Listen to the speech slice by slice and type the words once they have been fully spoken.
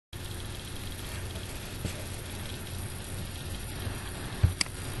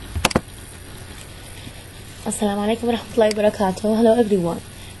Assalamu alaikum warahmatullahi wabarakatuh. Hello everyone.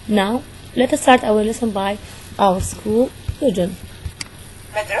 Now let us start our lesson by our school vision.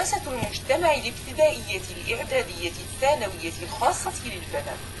 مدرسة المجتمع الابتدائية الإعدادية الثانوية الخاصة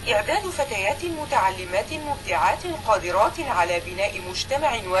للبنات إعداد فتيات متعلمات مبدعات قادرات على بناء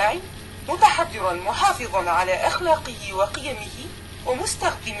مجتمع واعٍ متحضرا محافظا على أخلاقه وقيمه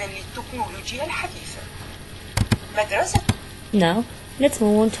ومستخدما للتكنولوجيا الحديثة. مدرسة. Now let's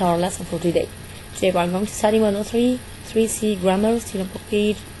move on to our lesson for today. Today we are going to study Model 3C Grammar, student book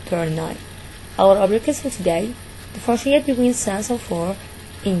page 39. Our objectives for today: differentiate between sense and for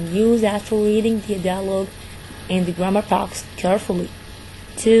in use after reading the dialogue and the grammar box carefully.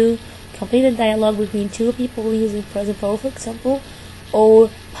 2. Complete the dialogue between two people using present perfect simple or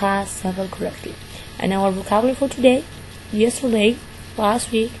past simple correctly. And our vocabulary for today: yesterday,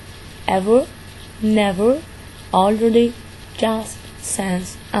 last week, ever, never, already, just,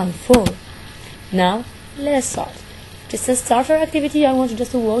 since, and for. Now, let's start. Just a starter activity, I want you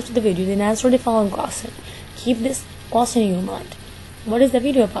just to watch the video and answer the following question. Keep this question in your mind. What is the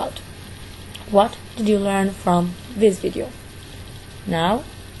video about? What did you learn from this video? Now,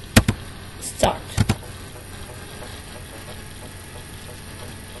 start.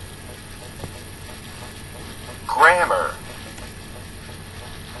 Grammar.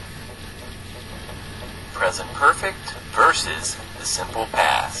 Present perfect versus the simple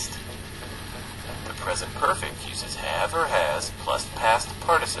past. The present perfect uses have or has plus past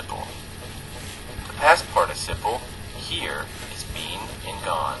participle. The past participle here is been and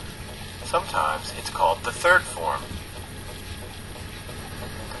gone. Sometimes it's called the third form.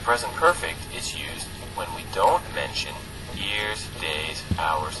 The present perfect is used when we don't mention years, days,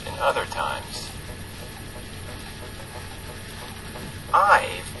 hours, and other times.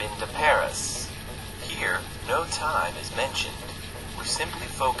 I've been to Paris. Here, no time is mentioned. We're simply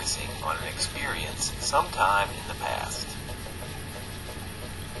focusing on an experience sometime in the past.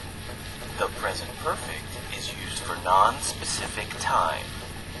 The present perfect is used for non-specific time.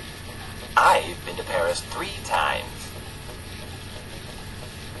 I've been to Paris 3 times.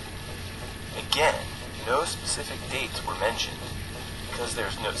 Again, no specific dates were mentioned. Because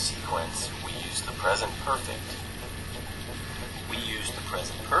there's no sequence, we use the present perfect. We use the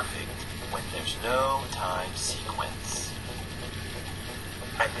present perfect when there's no time sequence.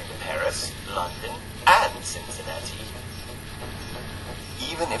 I've been to Paris, London, and Cincinnati.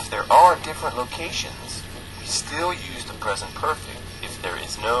 Even if there are different locations, we still use the present perfect if there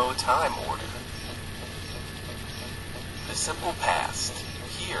is no time order. The simple past.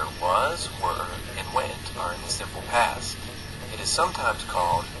 Here was, were, and went are in the simple past. It is sometimes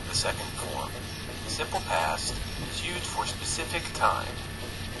called the second form. The simple past is used for specific time.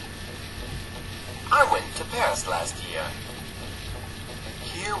 I went to Paris last year.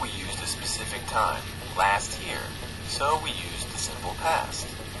 Here we use the specific time, last year, so we use the simple past.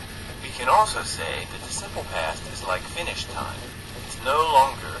 We can also say that the simple past is like finished time. It's no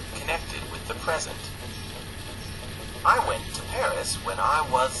longer connected with the present. I went to Paris when I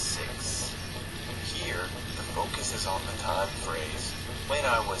was 6. Here, the focus is on the time phrase, when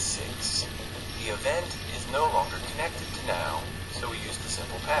I was 6. The event is no longer connected to now, so we use the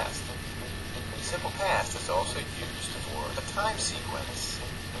simple past. The simple past is also used for a time sequence.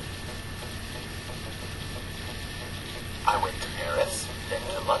 I went to Paris, then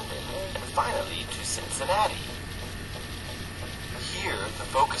to London, and finally to Cincinnati. Here, the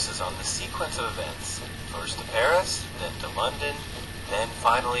focus is on the sequence of events. First to Paris, then to London, then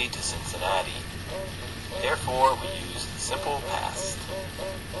finally to Cincinnati. Therefore, we use the simple past.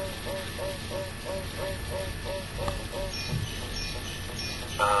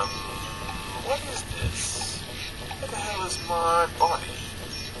 What is this? What the hell is my body?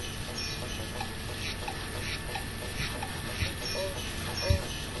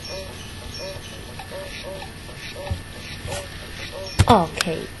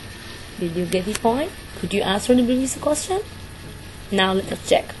 Okay. Did you get the point? Could you answer the previous question? Now let us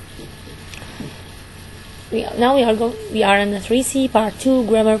check. We are in the 3C part 2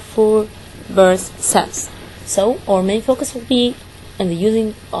 grammar for verse sense. So our main focus will be in the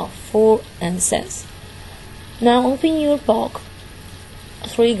using of for and since. Now open your book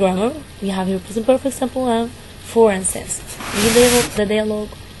 3 grammar. We have here present perfect simple and for and since. Read the dialogue.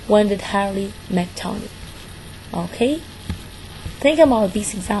 When did Harry met Tony? Okay. Think about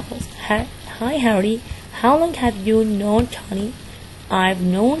these examples. Hi Harry, how long have you known Tony? I've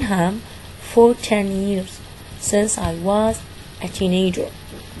known him for 10 years, since I was a teenager.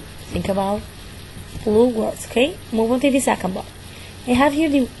 Think about blue words, okay? Move on to the second part. I have here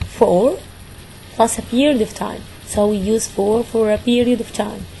the for plus a period of time. So we use for a period of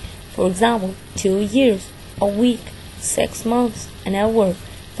time. For example, 2 years, a week, 6 months, an hour,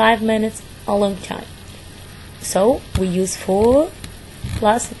 5 minutes, a long time. So we use for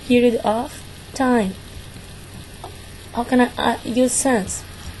plus a period of time. How can I use since?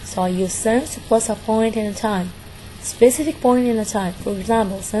 So I use since plus a point in a time, specific point in a time. For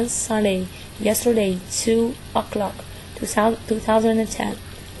example, since Sunday, yesterday, 2 o'clock, 2010.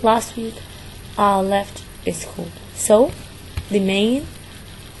 Last week, I left school. So the main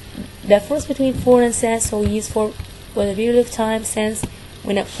difference between for and since, so we use for with a period of time, since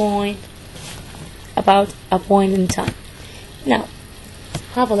when a point, about a point in time. Now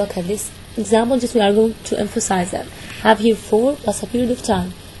have a look at this example. Just we are going to emphasize that. Have here for plus a period of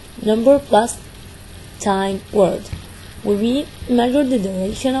time, number plus time word. When we measure the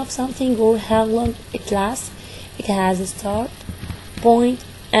duration of something or how long it lasts, it has a start point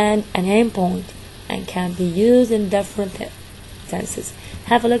and an end point and can be used in different tenses.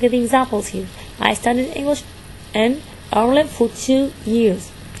 Have a look at the examples here. I studied English in Ireland for 2 years.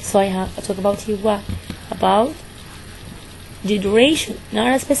 So I talk about here what? About the duration,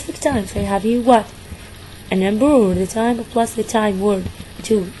 not a specific time. So I have here what? A number or the time plus the time word,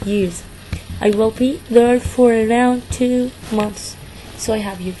 2 years. I will be there for around 2 months. So I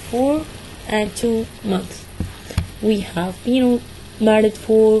have here 4 and 2 months. We have been married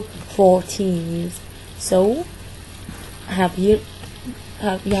for 14 years. So I have here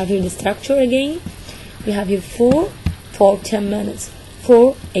you have here the structure again. We have here 4 for 10 minutes,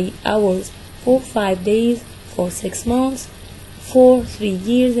 for 8 hours, for 5 days, for 6 months, for 3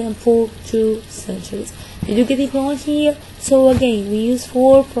 years, and for 2 centuries. Did you get it wrong here? So again, we use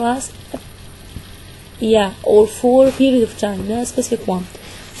for plus or for period of time, not a specific one.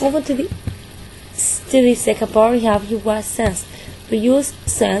 Moving to the second part, we have your sense. We use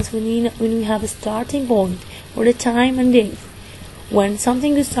sense when we have a starting point or the time and date. When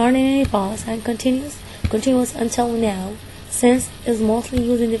something is started in the past and continuous until now, sense is mostly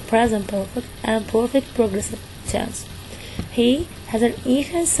used in the present perfect and perfect progressive tense. He hasn't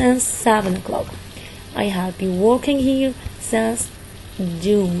eaten since 7 o'clock. I have been working here since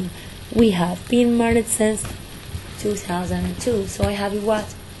June. We have been married since 2002. So I have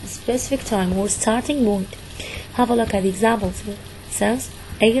what? A specific time or starting point. Have a look at the examples here. Since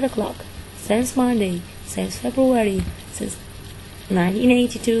 8 o'clock, since Monday, since February, since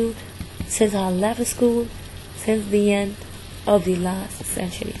 1982, since I left school, since the end of the last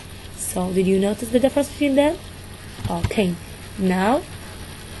century. So did you notice the difference between them? Okay, now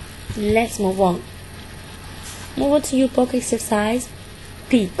let's move on. Move on to your book exercise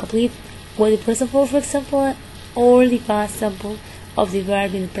P. Complete with the present perfect simple or the past simple of the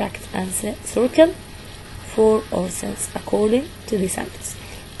verb in bracket and circle for or since according to the sentence.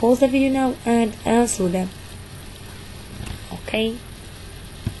 Pause the video now and answer them. Okay.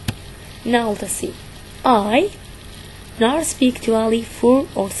 Now let's see. I not speak to Ali for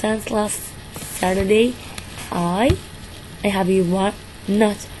or since last Saturday. I have you what?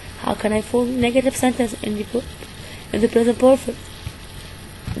 Not. How can I form negative sentence in the present perfect?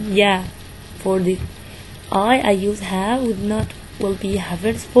 Yeah, for the I use have with not will be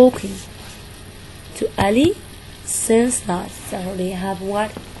haven't spoken to Ali since last Saturday. I have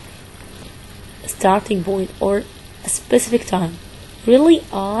what? Starting point or a specific time. Really,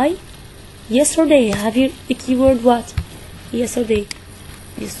 I yesterday have you the keyword what? Yesterday.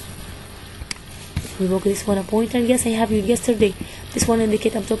 Yes. We work this one a point and yes I have you yesterday. This one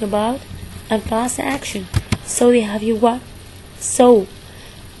indicate I'm talking about and past action. So they have you what? So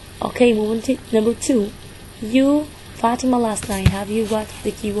okay, moving to number 2. You Fatima last night have you what?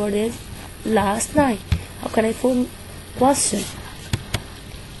 The keyword is last night. How can I form question?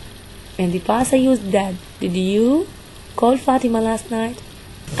 In the past I used that. Did you call Fatima last night?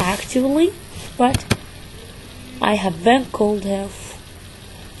 Actually, what? I haven't called her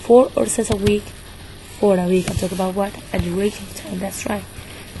for or since a week. For a week. I'm talking about what? A duration of time. That's right.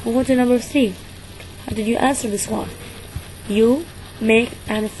 Move on to number 3. How did you answer this one? You make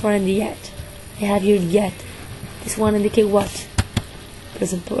any friend yet. I have your yet. This one indicate what?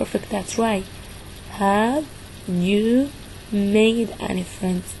 Present perfect. That's right. Have you made any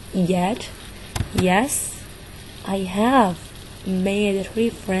friends yet? Yes, I have made 3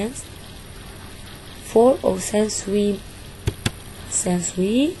 friends for or since we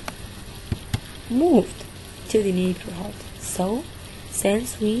moved to the neighborhood. So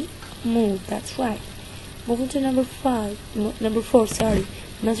since we moved, that's right. Moving to number 4, sorry.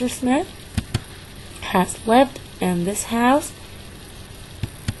 Mr. Smith has lived in this house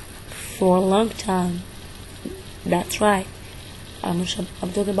for a long time. That's right. I'm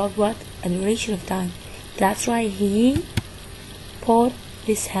talking about what? A duration of time. That's right. He bought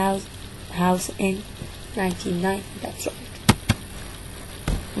this house in 1990. That's right.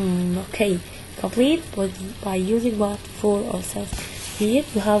 Okay, complete by using what, for, or since. Here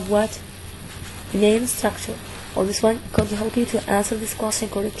you have what, the name structure, or this one could help you to answer this question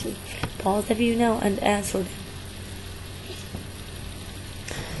correctly. Pause the video now and answer them.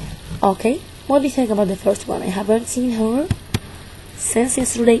 Okay, what do you think about the first one? I haven't seen her since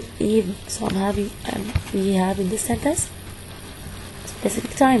yesterday evening, so I'm happy. We have in this sentence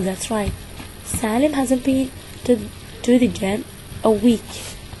specific time. That's right. Salim hasn't been to the gym a week.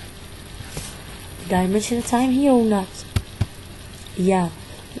 Did I mention the time here or not? Yeah.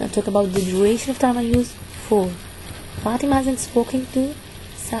 Now talk about the duration of time. I use for. Fatima hasn't spoken to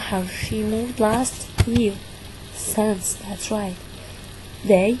Sahar. She moved last year. Since. That's right.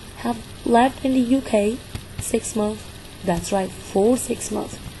 They have lived in the UK 6 months. That's right, for 6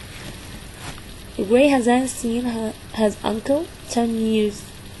 months. Ray hasn't seen his uncle 10 years.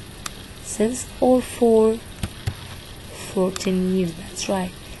 Since or for 14 years. That's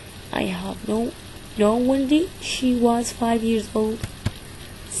right. I have known Wendy. She was 5 years old.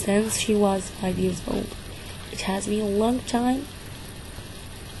 Since she was 5 years old. It has been a long time.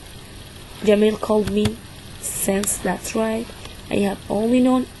 Jamil called me. Since. That's right. I have only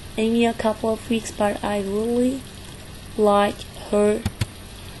known Amy a couple of weeks, but I really like her.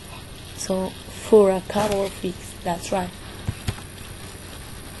 So for a couple of weeks. That's right.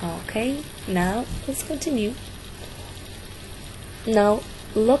 Okay, now let's continue. Now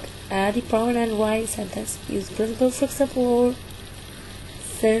look at the pronoun right sentence. Use present perfect simple or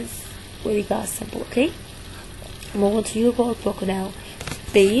since with the past simple. Okay, move on to your workbook now,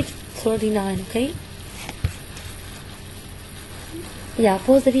 page 39. Okay, yeah,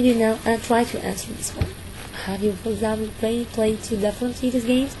 pause the video now and try to answer this one. Have you, for example, played 2 different series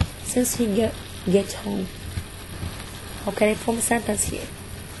games since he get home? How can I form a sentence here?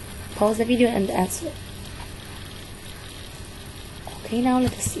 Pause the video and answer. Okay, now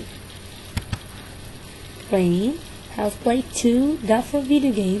let us see. Rain has played 2 different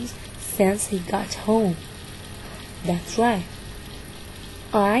video games since he got home. That's right.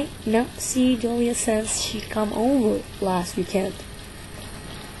 I not see Julia since she come over last weekend.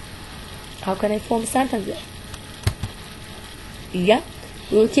 How can I form a sentence there? Yeah,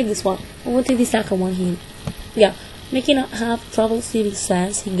 we'll keep this one. We'll take the second one here. Yeah, Mickey not have trouble sleeping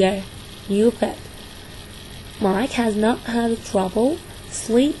since he got a new pet. Mike has not had trouble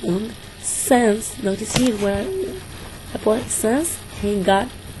sleeping since, notice here where I put since he got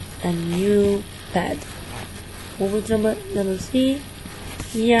a new pet. Over to number 3.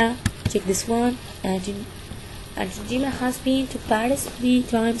 Yeah, check this one. Argentina has been to Paris 3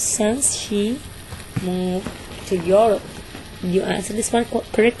 times since she moved to Europe. Did you answer this one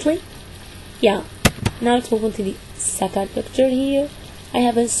correctly? Yeah. Now let's move on to the second picture here. I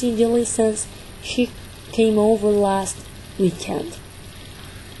haven't seen Julie since she came over last weekend.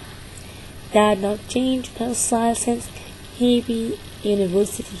 Dad not changed her style since he be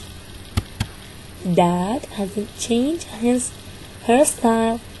university. Dad hasn't changed his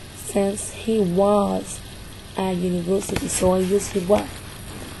hairstyle since he was at university. So I use here what?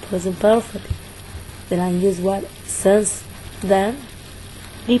 Present perfect. Then I use what? Since. Then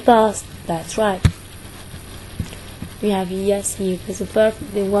the past. That's right. We have yes here. Present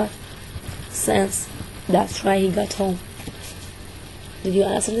perfect. Then what? Since. That's right. He got home. Did you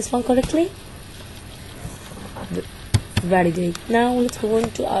answer this one correctly? Very good. Now let's go on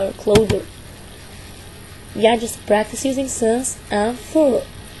to our closure. Yeah, just practice using since and for.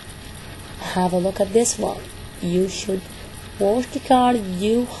 Have a look at this one. You should wash the car.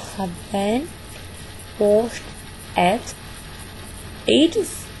 You have been washed at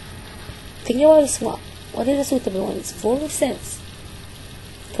ages. Think about this one. What is a suitable one? It's for or since?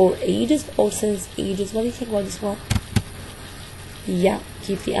 For ages or since ages? What do you think about this one? Yeah,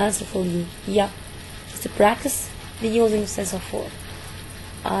 keep the answer for you. Yeah, just to practice the using since or for.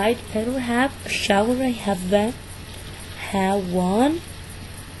 I'd better have a shower. I have been have one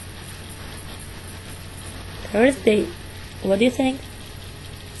Thursday. What do you think?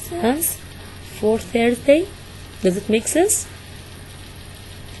 Since for Thursday. Does it make sense?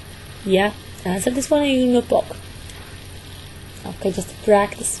 Yeah, answer this one in your book. Okay, just to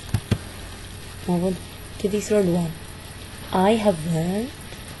practice. Move on to the third one. I have been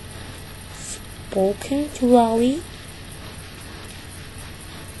spoken to Raleigh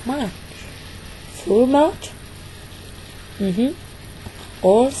March. For March?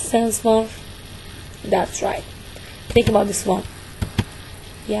 Or since March? That's right. Think about this one.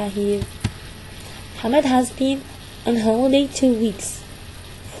 Yeah, here. Hamad has been on holiday 2 weeks.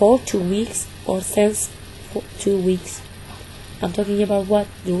 For 2 weeks or since for 2 weeks. I'm talking about what?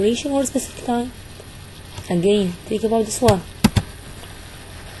 Duration or specific time? Again, think about this one.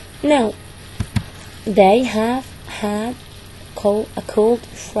 Now, they have had a cold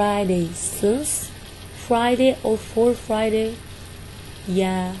Friday. Since Friday or for Friday?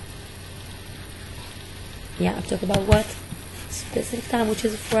 Yeah, I'm talking about what? Specific time, which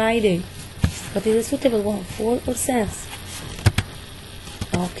is Friday. What is a suitable one, for or since?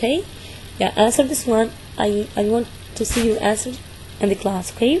 Okay, yeah, answer this one. I want to see your answer in the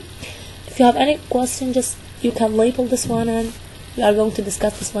class, okay? If you have any question, just you can label this one and we are going to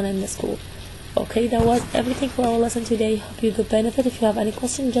discuss this one in the school. Okay, that was everything for our lesson today. Hope you could benefit. If you have any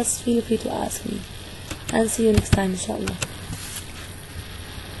question, just feel free to ask me. And see you next time, inshallah.